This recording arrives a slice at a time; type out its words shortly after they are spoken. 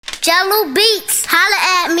Jello Beats, holla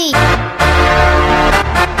at me.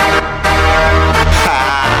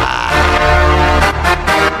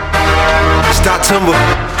 It's Dot-tember.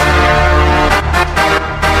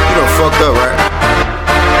 You done fucked up, right?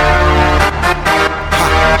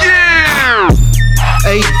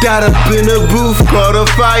 Hey, Dot up in the booth, call the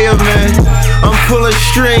fireman. I'm full of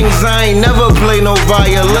strings, I ain't never play no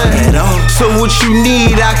violin. So what you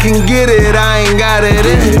need, I can get it, I ain't got it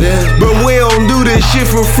in. But we don't do this shit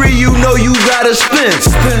for free, you know you gotta spend.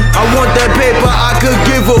 I want that paper, I could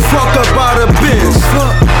give a fuck about a Benz.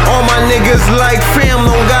 All my niggas like fam,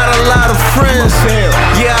 don't got a lot of friends.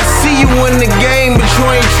 Yeah, I see you in the game, but you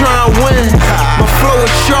ain't tryna win. My flow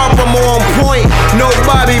is sharp, I'm on point, no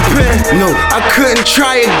bobby pin. No, I couldn't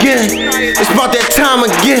try again, it's about that time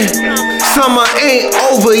again. Summer ain't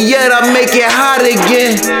over yet, I make it hot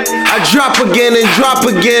again. I drop again and drop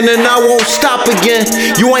again, and I won't stop again.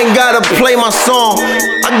 You ain't gotta play my song,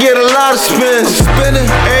 I get a lot of spins.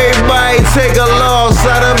 Everybody take a loss,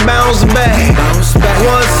 I done bounce back.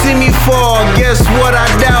 Wanna see me fall, guess what, I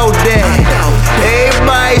doubt that.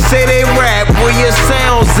 Everybody say they rap, where your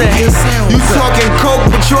sounds at? You talking coke,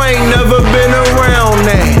 but you ain't never been around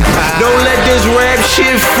that. Don't let this rap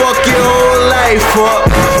shit fuck your whole life up.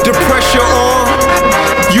 The pressure on,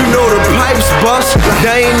 you know the pipes bust.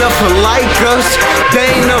 They ain't nothing like us, they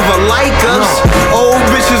ain't never like us. Old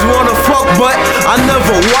bitches wanna fuck, but I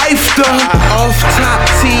never wifed them. Off top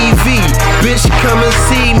TV, bitch come and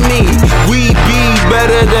see me. We be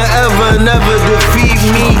better than ever, never defeat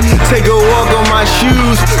me. Take a walk on my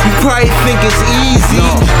shoes, you probably think it's easy.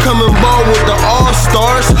 Come and ball with the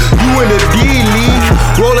all-stars, you in the D-League.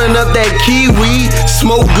 Rolling up that kiwi,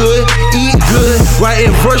 smoke good, eat good.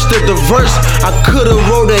 Writing verse to the verse, I could've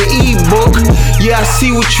wrote an e-book. Yeah, I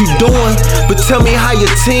see what you doing, but tell me how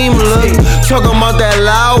your team look. Talking about that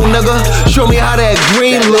loud nigga, show me how that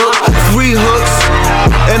green look. 3 hooks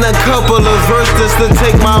and a couple of verses to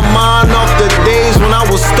take my mind off the days when I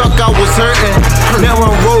was stuck, I was hurting. Now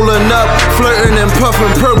I'm rolling up, flirting and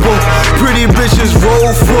puffing purple. Pretty bitches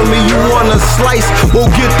roll for me. You want a slice? Well,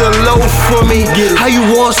 get the loaf for me. How you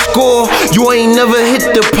want score? You ain't never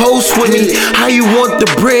hit the post with me. How you want the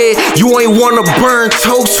bread? You ain't wanna burn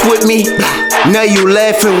toast with me. Now you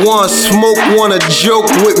laughing, want smoke, wanna joke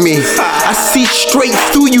with me. I see straight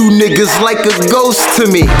through you niggas like a ghost to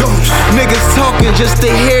me. Niggas talking just to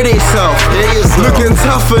hear theyself. Looking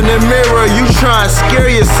tough in the mirror, you try and scare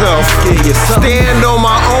yourself. Stand on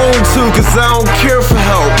my own too, cause I don't care for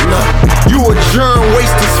help. You a germ,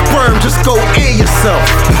 waste of sperm, just go air yourself.